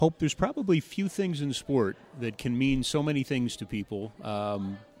Hope, there's probably few things in sport that can mean so many things to people,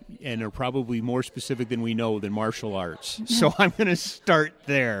 and are probably more specific than we know than martial arts. So I'm going to start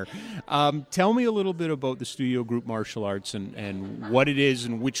there. Tell me a little bit about the Studio Group Martial Arts and what it is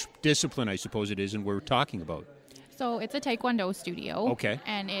and which discipline, I suppose it is, and we're talking about. So it's a Taekwondo studio. Okay.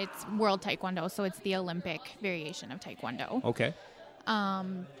 And it's World Taekwondo, so it's the Olympic variation of Taekwondo. Okay.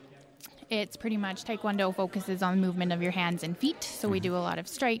 It's pretty much Taekwondo focuses on movement of your hands and feet. So we do a lot of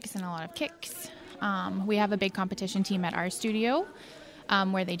strikes and a lot of kicks. We have a big competition team at our studio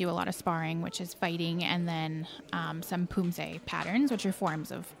where they do a lot of sparring, which is fighting, and then some Pumse patterns, which are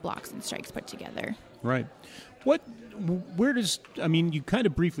forms of blocks and strikes put together. Right. You kind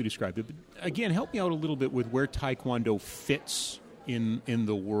of briefly described it, but again, help me out a little bit with where Taekwondo fits in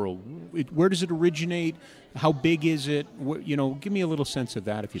the world. Where does it originate? How big is it? Give me a little sense of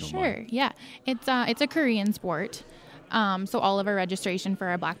that if you don't mind. Sure, yeah. It's a Korean sport. So all of our registration for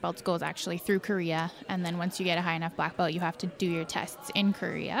our black belts goes actually through Korea. And then once you get a high enough black belt, you have to do your tests in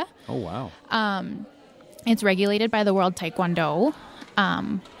Korea. Oh, wow. It's regulated by the World Taekwondo.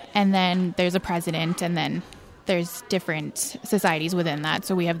 And then there's a president, and then there's different societies within that.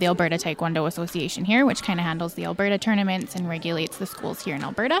 So we have the Alberta Taekwondo Association here, which kind of handles the Alberta tournaments and regulates the schools here in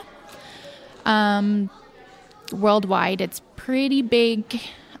Alberta. Worldwide, it's pretty big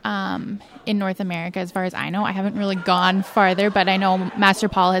in North America, as far as I know. I haven't really gone farther, but I know Master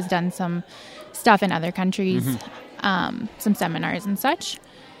Paul has done some stuff in other countries, some seminars and such.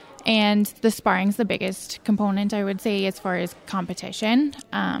 And the sparring's the biggest component, I would say, as far as competition.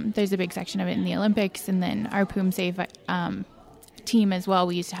 There's a big section of it in the Olympics, and then our Pumse team as well.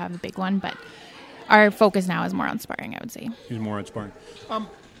 We used to have a big one, but our focus now is more on sparring, I would say. Is more on sparring.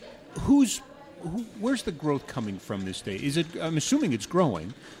 Where's the growth coming from this day? I'm assuming it's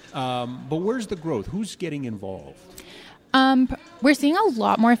growing, but where's the growth? Who's getting involved? We're seeing a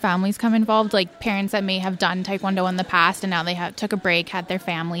lot more families come involved, like parents that may have done Taekwondo in the past and now they took a break, had their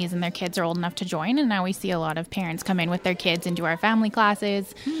families, and their kids are old enough to join. And now we see a lot of parents come in with their kids and do our family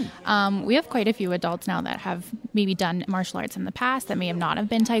classes. We have quite a few adults now that have maybe done martial arts in the past that may have not have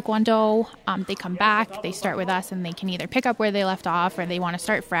been Taekwondo. They come back, they start with us, and they can either pick up where they left off or they want to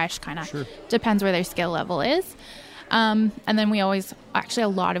start fresh, kind of depends where their skill level is. And then a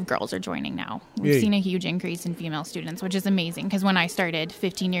lot of girls are joining now. We've seen a huge increase in female students, which is amazing, because when I started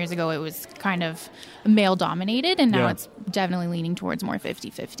 15 years ago, it was kind of male-dominated, and now it's definitely leaning towards more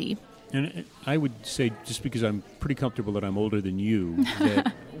 50-50. And I would say, just because I'm pretty comfortable that I'm older than you,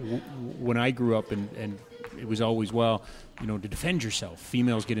 that when I grew up, and it was always, to defend yourself.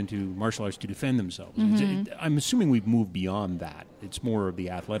 Females get into martial arts to defend themselves. I'm assuming we've moved beyond that. It's more of the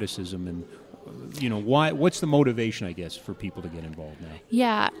athleticism and what's the motivation, I guess, for people to get involved now?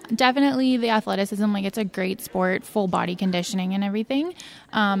 Yeah, definitely the athleticism. It's a great sport, full body conditioning and everything.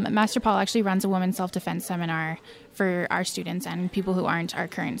 Master Paul actually runs a women's self-defense seminar for our students and people who aren't our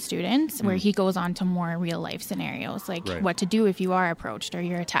current students, where he goes on to more real-life scenarios, what to do if you are approached or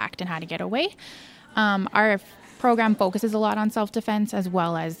you're attacked and how to get away. Our program focuses a lot on self-defense as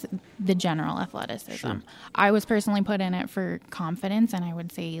well as the general athleticism. I was personally put in it for confidence, and I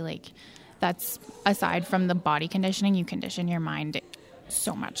would say, that's aside from the body conditioning, you condition your mind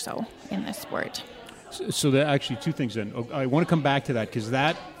so much so in this sport. So there are actually two things then. I want to come back to that because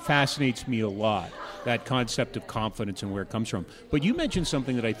that fascinates me a lot, that concept of confidence and where it comes from. But you mentioned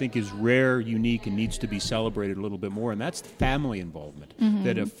something that I think is rare, unique, and needs to be celebrated a little bit more, and that's family involvement,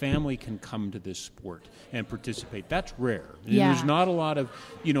 that a family can come to this sport and participate. That's rare. There's not a lot of,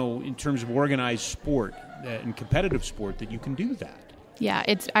 in terms of organized sport and competitive sport that you can do that. Yeah,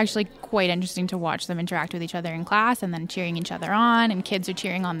 it's actually quite interesting to watch them interact with each other in class and then cheering each other on, and kids are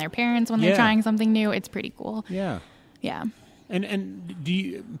cheering on their parents when they're trying something new. It's pretty cool. Yeah. Yeah. And do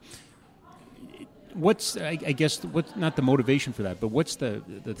you... What's, I guess, not the motivation for that, but what's the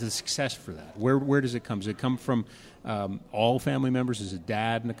success for that? Where does it come? Does it come from all family members? Is it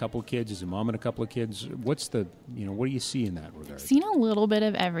dad and a couple of kids? Is it mom and a couple of kids? What's what do you see in that regard? I've seen a little bit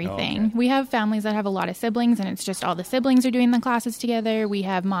of everything. Oh, okay. We have families that have a lot of siblings, and it's just all the siblings are doing the classes together. We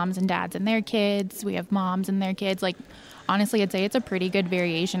have moms and dads and their kids. We have moms and their kids. Honestly, I'd say it's a pretty good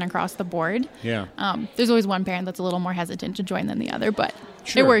variation across the board. Yeah. There's always one parent that's a little more hesitant to join than the other, but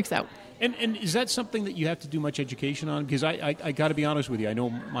it works out. And is that something that you have to do much education on? Because I got to be honest with you. I know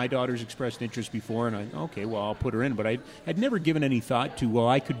my daughter's expressed interest before, and I'll put her in. But I'd never given any thought to,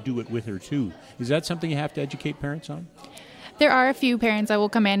 I could do it with her too. Is that something you have to educate parents on? There are a few parents that will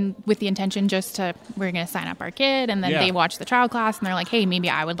come in with the intention we're going to sign up our kid, and then they watch the trial class, and they're like, hey, maybe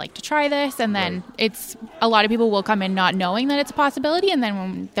I would like to try this. And then it's a lot of people will come in not knowing that it's a possibility, and then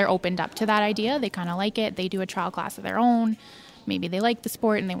when they're opened up to that idea, they kind of like it. They do a trial class of their own. maybe they like the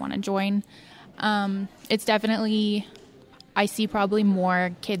sport and they want to join. It's definitely, I see probably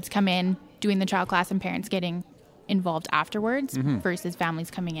more kids come in doing the trial class and parents getting involved afterwards versus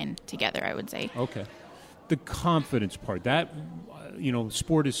families coming in together, I would say. Okay. The confidence part, that,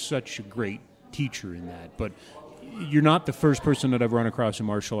 sport is such a great teacher in that, but you're not the first person that I've run across in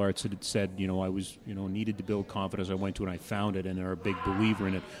martial arts that had said, I was, needed to build confidence. I went to and I found it and are a big believer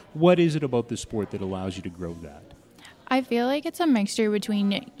in it. What is it about the sport that allows you to grow that? I feel like it's a mixture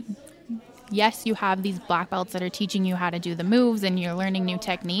between, yes, you have these black belts that are teaching you how to do the moves and you're learning new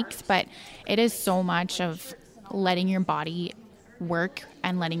techniques, but it is so much of letting your body work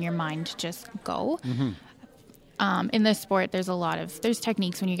and letting your mind just go. In this sport, there's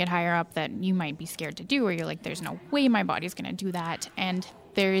techniques when you get higher up that you might be scared to do, or you're like, there's no way my body's going to do that. And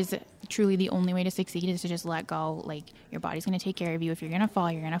there is truly the only way to succeed is to just let go. Like, your body's going to take care of you. If you're going to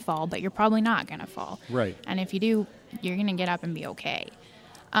fall, you're going to fall, but you're probably not going to fall. Right. And if you do, you're going to get up and be okay.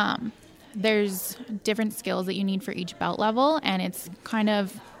 There's different skills that you need for each belt level, and it's kind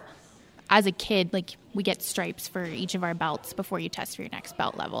of, as a kid, like, we get stripes for each of our belts before you test for your next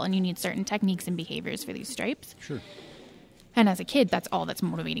belt level, and you need certain techniques and behaviors for these stripes. Sure. And as a kid, that's all that's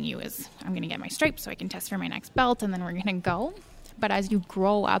motivating you is, I'm going to get my stripes so I can test for my next belt, and then we're going to go. But as you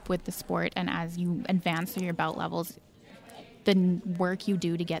grow up with the sport and as you advance through your belt levels, the work you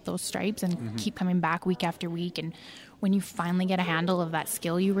do to get those stripes and keep coming back week after week, and when you finally get a handle of that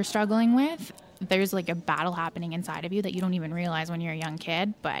skill you were struggling with, there's like a battle happening inside of you that you don't even realize when you're a young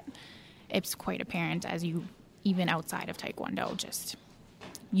kid, but it's quite apparent as you, even outside of Taekwondo, just,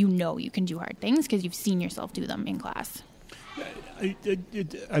 you can do hard things because you've seen yourself do them in class.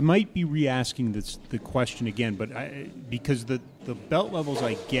 I might be re-asking the question again, but because the belt levels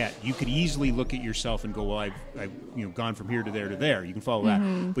I get, you could easily look at yourself and go, well, I've gone from here to there to there. You can follow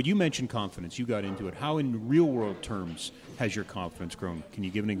that. But you mentioned confidence. You got into it. How, in real-world terms, has your confidence grown? Can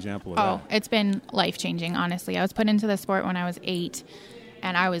you give an example of that? Oh, it's been life-changing, honestly. I was put into the sport when I was 8,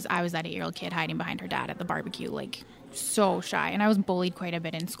 and I was that 8-year-old kid hiding behind her dad at the barbecue, like, so shy. And I was bullied quite a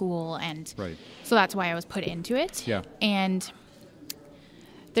bit in school, and so that's why I was put into it. Yeah. And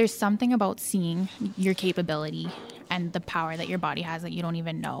there's something about seeing your capability and the power that your body has that you don't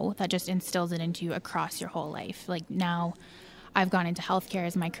even know that just instills it into you across your whole life. Like, now I've gone into healthcare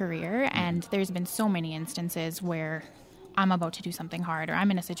as my career, and there's been so many instances where I'm about to do something hard, or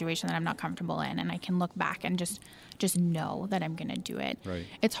I'm in a situation that I'm not comfortable in, and I can look back and just know that I'm going to do it. Right.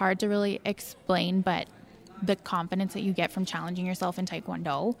 It's hard to really explain, but the confidence that you get from challenging yourself in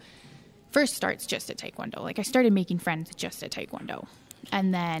Taekwondo first starts just at Taekwondo. Like, I started making friends just at Taekwondo,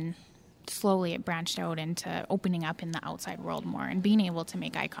 and then slowly it branched out into opening up in the outside world more and being able to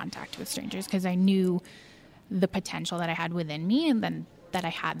make eye contact with strangers because I knew the potential that I had within me, and then that I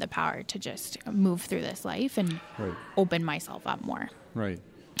had the power to just move through this life and open myself up more. Right.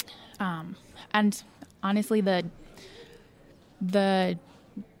 And honestly, the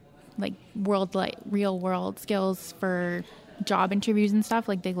like real world skills for job interviews and stuff,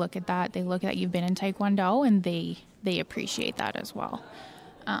 like, they look at that you've been in Taekwondo, and they appreciate that as well.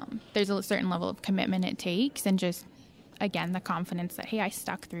 There's a certain level of commitment it takes, and just, again, the confidence that, hey, I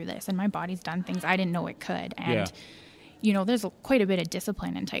stuck through this and my body's done things I didn't know it could. And there's quite a bit of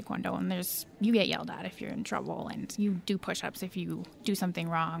discipline in Taekwondo, and you get yelled at if you're in trouble, and you do push-ups if you do something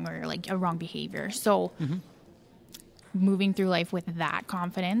wrong or like a wrong behavior. So moving through life with that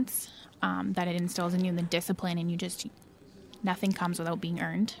confidence that it instills in you, and the discipline, and nothing comes without being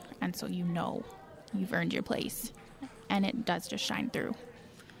earned. And so you've earned your place, and it does just shine through.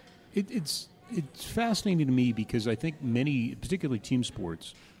 It's fascinating to me because I think many, particularly team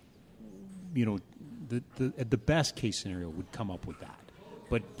sports, the best case scenario would come up with that,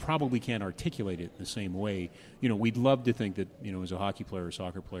 but probably can't articulate it in the same way. We'd love to think that, as a hockey player, a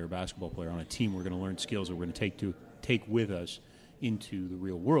soccer player, a basketball player on a team, we're going to learn skills that we're going to take with us into the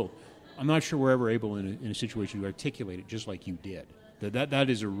real world. I'm not sure we're ever able in a situation to articulate it just like you did. That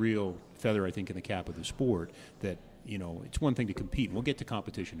is a real feather, I think, in the cap of the sport, that, it's one thing to compete. We'll get to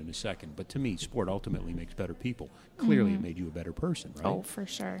competition in a second, but to me, sport ultimately makes better people. Clearly, it made you a better person, right? Oh, for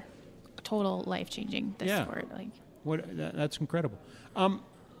sure. Total life-changing, this sport. That's incredible.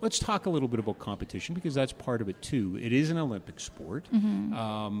 Let's talk a little bit about competition, because that's part of it too. It is an Olympic sport.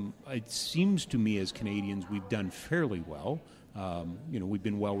 It seems to me, as Canadians, we've done fairly well. We've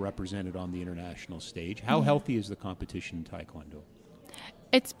been well represented on the international stage. How healthy is the competition in Taekwondo?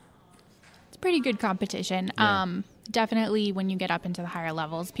 It's pretty good competition. Definitely when you get up into the higher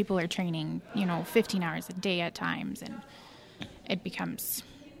levels, people are training, 15 hours a day at times, and it becomes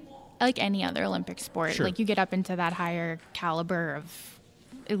like any other Olympic sport. Sure. Like, you get up into that higher caliber of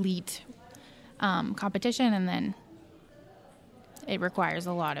elite competition, and then it requires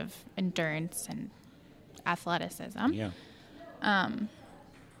a lot of endurance and athleticism. Yeah.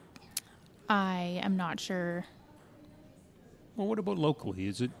 I am not sure. Well, what about locally?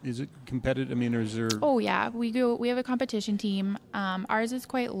 Is it competitive? I mean, is there? Oh yeah, we have a competition team. Ours is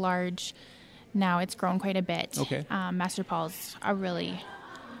quite large now. It's grown quite a bit. Okay. Master Paul's a really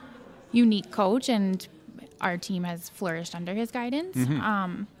unique coach, and our team has flourished under his guidance.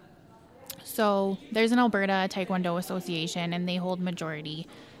 Mm-hmm. So there's an Alberta Taekwondo Association, and they hold majority.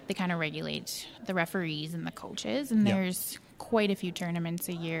 They kind of regulate the referees and the coaches, and there's quite a few tournaments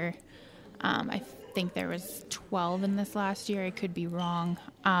a year. I think there was 12 in this last year. I could be wrong.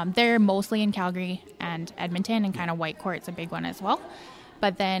 They're mostly in Calgary and Edmonton, and kind of Whitecourt's a big one as well.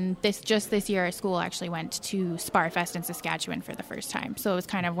 But then this year, our school actually went to Sparfest in Saskatchewan for the first time. So it was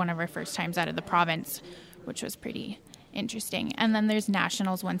kind of one of our first times out of the province, which was pretty interesting. And then there's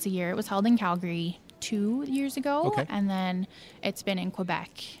nationals once a year. It was held in Calgary 2 years ago. Okay. And then it's been in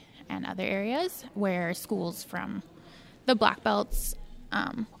Quebec and other areas where schools from the black belts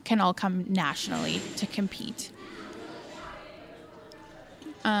can all come nationally to compete.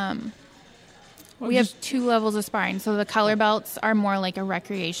 We have 2 levels of sparring. So the color belts are more like a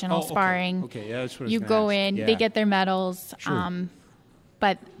recreational sparring. Okay, yeah, that's what I was you gonna go ask. in, Yeah. they get their medals. Sure.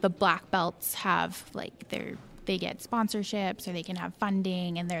 But the black belts have they get sponsorships, or they can have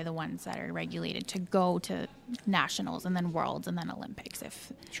funding, and they're the ones that are regulated to go to nationals and then worlds and then Olympics.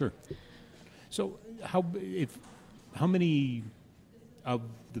 Sure. So how many of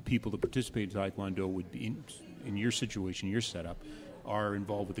the people that participate in Taekwondo would be in your situation, your setup, are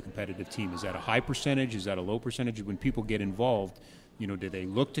involved with the competitive team? Is that a high percentage? Is that a low percentage? When people get involved, do they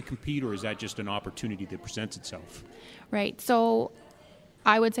look to compete, or is that just an opportunity that presents itself? Right. So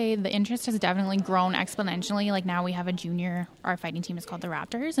I would say the interest has definitely grown exponentially. Like now we have our fighting team is called the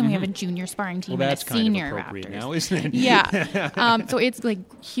Raptors, and we have a junior sparring team and a senior kind of appropriate Raptors. now, isn't it? Yeah. So it's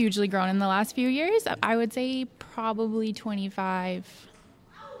hugely grown in the last few years. I would say probably 25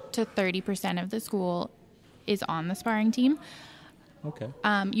 to 30% of the school is on the sparring team. Okay.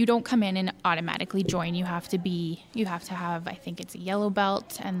 You don't come in and automatically join. You have to have, I think it's a yellow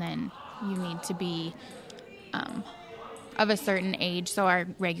belt, and then you need to be of a certain age. So our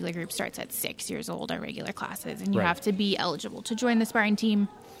regular group starts at 6 years old, our regular classes, and you have to be eligible to join the sparring team.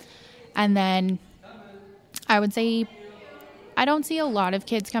 And then I would say I don't see a lot of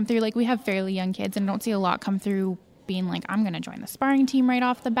kids come through. We have fairly young kids, and I don't see a lot come through being like, I'm going to join the sparring team right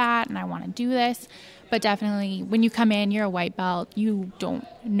off the bat, and I want to do this. But definitely when you come in, you're a white belt. You don't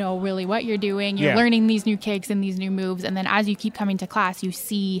know really what you're doing. You're learning these new kicks and these new moves. And then as you keep coming to class, you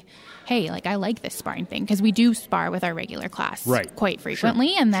see, hey, I like this sparring thing. Because we do spar with our regular class quite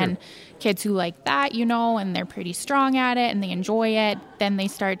frequently. Sure. And then kids who like that, and they're pretty strong at it and they enjoy it, then they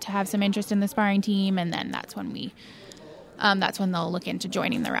start to have some interest in the sparring team. And then that's when they'll look into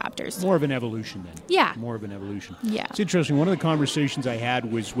joining the Raptors. More of an evolution then. Yeah. More of an evolution. Yeah. It's interesting. One of the conversations I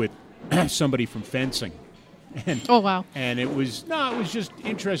had was with somebody from fencing. And, oh, wow. And it was just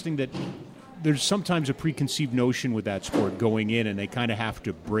interesting that there's sometimes a preconceived notion with that sport going in, and they kind of have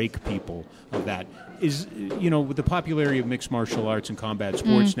to break people of that. With the popularity of mixed martial arts and combat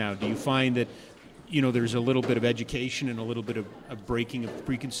sports now, do you find that there's a little bit of education and a little bit of a breaking of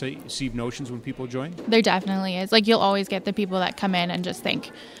preconceived notions when people join? There definitely is. You'll always get the people that come in and just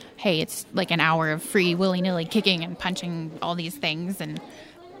think, hey, it's an hour of free willy-nilly kicking and punching all these things. And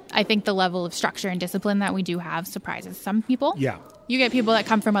I think the level of structure and discipline that we do have surprises some people. Yeah. You get people that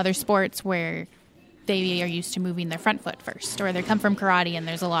come from other sports where they are used to moving their front foot first, or they come from karate and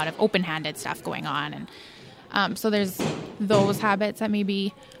there's a lot of open-handed stuff going on. And so there's those habits that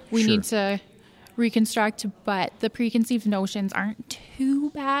maybe we need to reconstruct, but the preconceived notions aren't too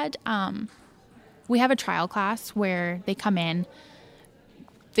bad. We have a trial class where they come in,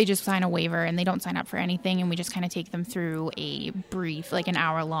 they just sign a waiver and they don't sign up for anything, and we just kind of take them through a brief, an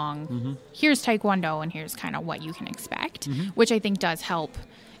hour long, here's Taekwondo and here's kind of what you can expect, which I think does help.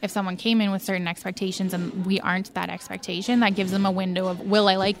 If someone came in with certain expectations and we aren't that expectation, that gives them a window of, will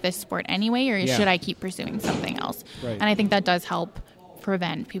I like this sport anyway, or should I keep pursuing something else? Right. And I think that does help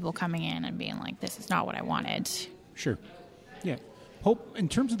prevent people coming in and being like, this is not what I wanted. Sure. Yeah. Hope, in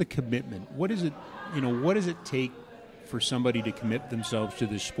terms of the commitment, what does it take for somebody to commit themselves to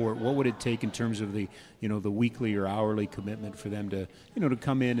this sport? What would it take in terms of the weekly or hourly commitment for them to, to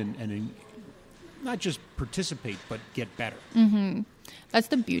come in and not just participate, but get better? Mm-hmm. That's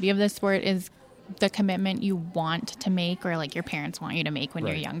the beauty of this sport, is the commitment you want to make, or your parents want you to make when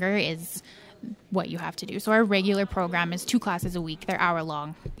you're younger, is what you have to do. So our regular program is 2 classes a week. They're hour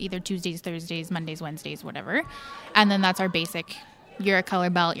long, either Tuesdays, Thursdays, Mondays, Wednesdays, whatever. And then that's our basic. You're a color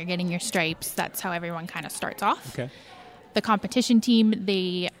belt, you're getting your stripes. That's how everyone kind of starts off. Okay. the competition team,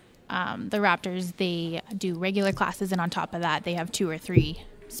 the Raptors, they do regular classes, and on top of that, they have 2 or 3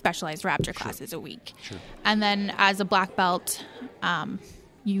 specialized Raptor classes a week. Sure. And then as a black belt,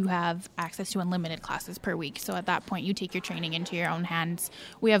 you have access to unlimited classes per week. So at that point, you take your training into your own hands.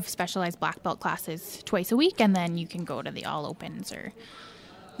 We have specialized black belt classes twice a week, and then you can go to the All Opens or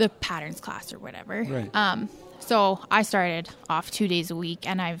the patterns class or whatever. Right. So I started off 2 days a week,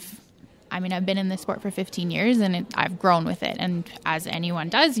 and I've been in this sport for 15 years, and I've grown with it. And as anyone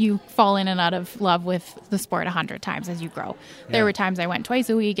does, you fall in and out of love with the sport 100 times as you grow. Yeah. There were times I went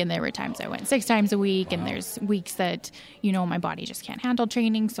twice a week, and there were times I went 6 times a week. Wow. And there's weeks that, my body just can't handle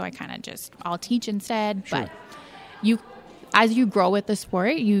training. So I kind of I'll teach instead. Sure. But as you grow with the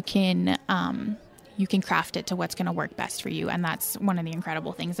sport, you can craft it to what's going to work best for you. And that's one of the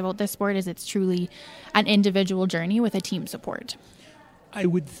incredible things about this sport is it's truly an individual journey with a team support. I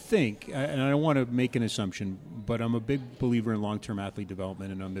would think, and I don't want to make an assumption, but I'm a big believer in long-term athlete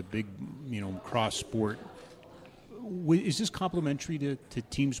development, and I'm a big, cross-sport. Is this complementary to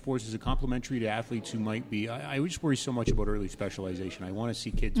team sports? Is it complementary to athletes who might be? I just worry so much about early specialization. I want to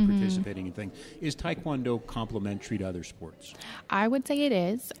see kids participating in things. Is Taekwondo complementary to other sports? I would say it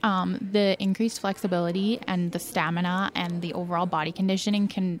is. The increased flexibility and the stamina and the overall body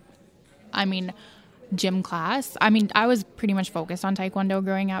conditioning gym class. I was pretty much focused on Taekwondo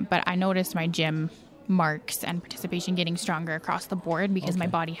growing up, but I noticed my gym marks and participation getting stronger across the board because my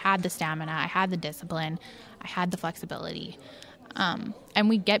body had the stamina, I had the discipline, I had the flexibility. And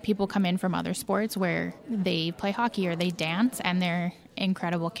we get people come in from other sports where they play hockey or they dance and they're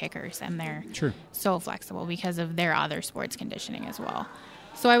incredible kickers and they're so flexible because of their other sports conditioning as well.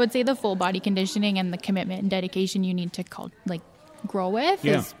 So I would say the full body conditioning and the commitment and dedication you need to grow with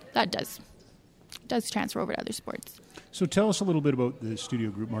does transfer over to other sports. So tell us a little bit about the Studio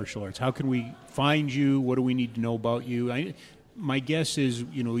Group Martial Arts. How can we find you? What do we need to know about you? My guess is,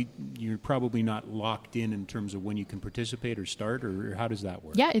 you're probably not locked in terms of when you can participate or start, or how does that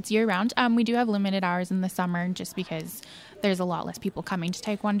work? Yeah, it's year-round. We do have limited hours in the summer just because there's a lot less people coming to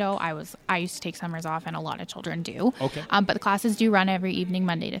Taekwondo. I used to take summers off, and a lot of children do. Okay. But the classes do run every evening,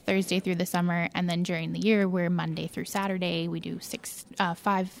 Monday to Thursday through the summer, and then during the year, we're Monday through Saturday. We do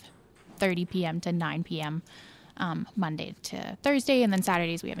 5:30 p.m. to 9 p.m. Monday to Thursday, and then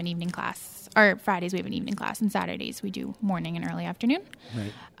Saturdays we have an evening class, or Fridays we have an evening class, and Saturdays we do morning and early afternoon.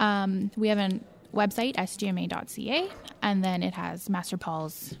 Right. We have a website, sgma.ca, and then it has Master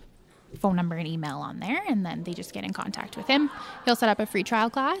Paul's phone number and email on there, and then they just get in contact with him. He'll set up a free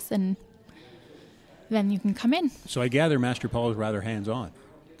trial class, and then you can come in. So I gather Master Paul is rather hands-on.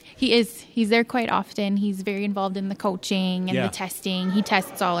 He is. He's there quite often. He's very involved in the coaching and the testing. He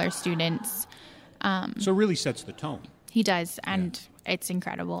tests all our students. So it really sets the tone. He does, and it's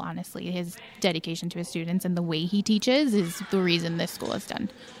incredible, honestly. His dedication to his students and the way he teaches is the reason this school has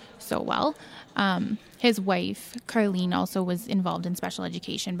done so well. His wife, Carlene, also was involved in special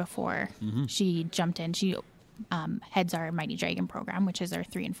education before she jumped in. She heads our Mighty Dragon program, which is our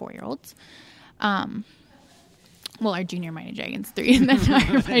 3 and 4 year olds. Our junior Mighty Dragons 3 and then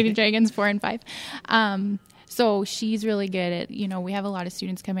our Mighty Dragons 4 and 5. So she's really good at, we have a lot of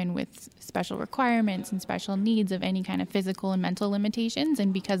students come in with special requirements and special needs of any kind of physical and mental limitations.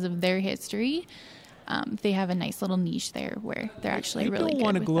 And because of their history, they have a nice little niche there where they're actually really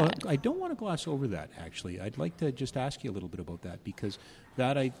good with that. I don't want to gloss over that, actually. I'd like to just ask you a little bit about that because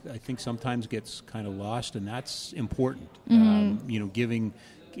that I think sometimes gets kind of lost, and that's important. Giving...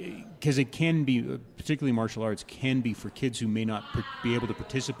 Because it can be, particularly martial arts, can be for kids who may not be able to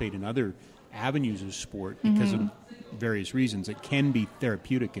participate in other avenues of sport because of various reasons. It can be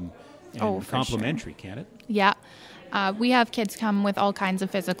therapeutic and complementary, can't it? Yeah. We have kids come with all kinds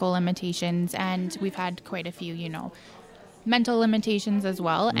of physical limitations, and we've had quite a few, mental limitations as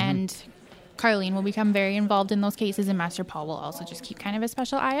well. And Carlene will become very involved in those cases, and Master Paul will also just keep kind of a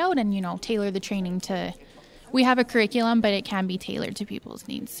special eye out and, tailor the training to... We have a curriculum, but it can be tailored to people's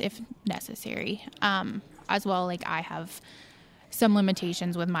needs if necessary. As well, I have some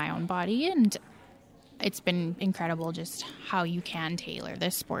limitations with my own body, and it's been incredible just how you can tailor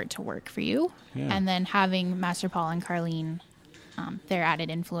this sport to work for you. Yeah. And then having Master Paul and Carlene, their added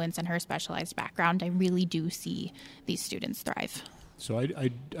influence and her specialized background, I really do see these students thrive. So I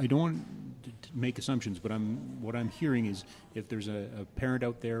don't want to make assumptions, but what I'm hearing is if there's a parent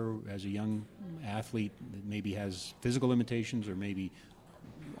out there as a young athlete that maybe has physical limitations or maybe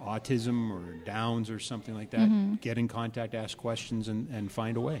autism or Downs or something like that, get in contact, ask questions, and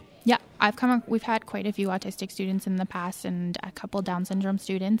find a way. Yeah, we've had quite a few autistic students in the past and a couple Down syndrome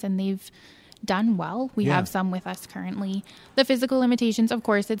students, and they've done well. We have some with us currently. The physical limitations, of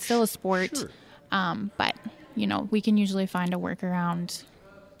course, it's still a sport, but we can usually find a workaround,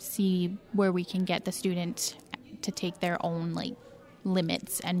 see where we can get the student to take their own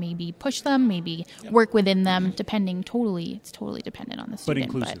limits and maybe push them, maybe work within them, it's totally dependent on the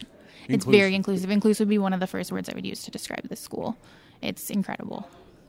student. But it's very inclusive. Inclusive would be one of the first words I would use to describe this school. It's incredible.